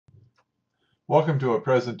Welcome to a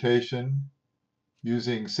presentation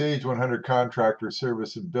using Sage 100 Contractor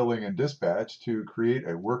Service and Billing and Dispatch to create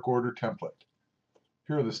a work order template.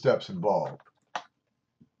 Here are the steps involved.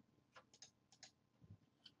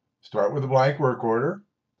 Start with a blank work order.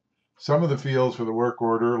 Some of the fields for the work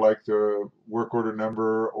order, like the work order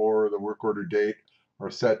number or the work order date, are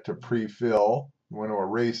set to pre-fill. You want to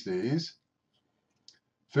erase these.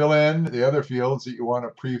 Fill in the other fields that you want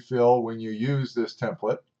to pre-fill when you use this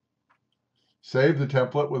template. Save the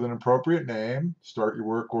template with an appropriate name. Start your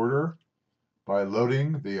work order by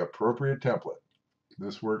loading the appropriate template.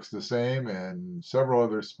 This works the same in several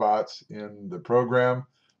other spots in the program,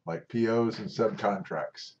 like POs and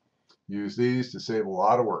subcontracts. Use these to save a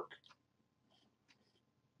lot of work.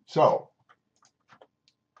 So,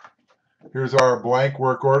 here's our blank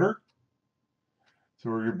work order.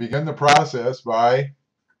 So we're going to begin the process by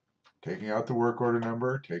taking out the work order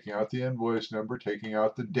number, taking out the invoice number, taking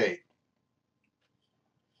out the date.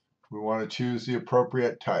 We want to choose the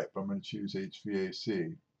appropriate type. I'm going to choose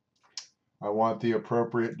HVAC. I want the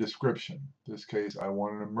appropriate description. In this case, I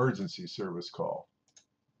want an emergency service call.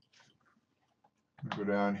 Go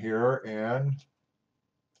down here and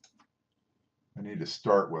I need to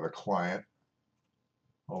start with a client.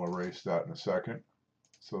 I'll erase that in a second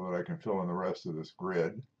so that I can fill in the rest of this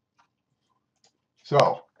grid.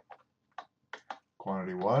 So,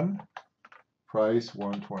 quantity 1, price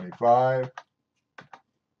 $125.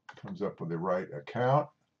 Comes up with the right account.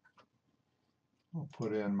 I'll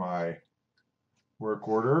put in my work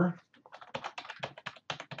order,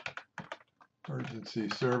 emergency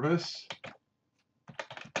service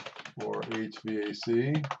for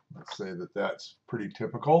HVAC. Let's say that that's pretty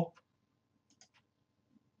typical.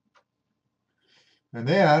 And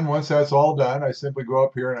then once that's all done, I simply go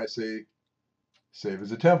up here and I say save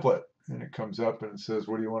as a template. And it comes up and it says,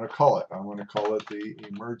 what do you want to call it? I want to call it the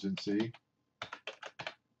emergency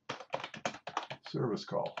service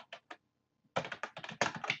call.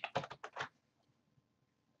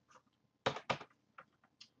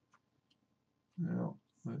 Now,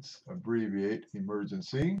 let's abbreviate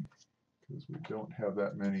emergency because we don't have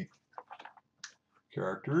that many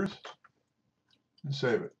characters, and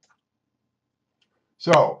save it.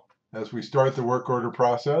 So, as we start the work order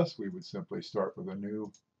process, we would simply start with a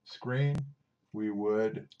new screen. We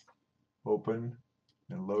would open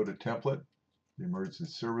and load a template, the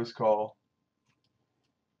emergency service call.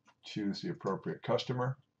 Choose the appropriate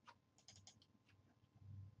customer.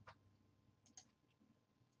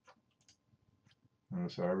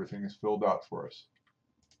 Notice how everything is filled out for us.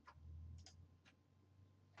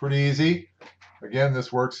 Pretty easy. Again,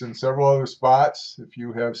 this works in several other spots. If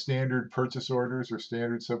you have standard purchase orders or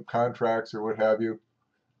standard subcontracts or what have you,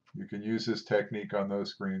 you can use this technique on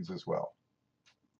those screens as well.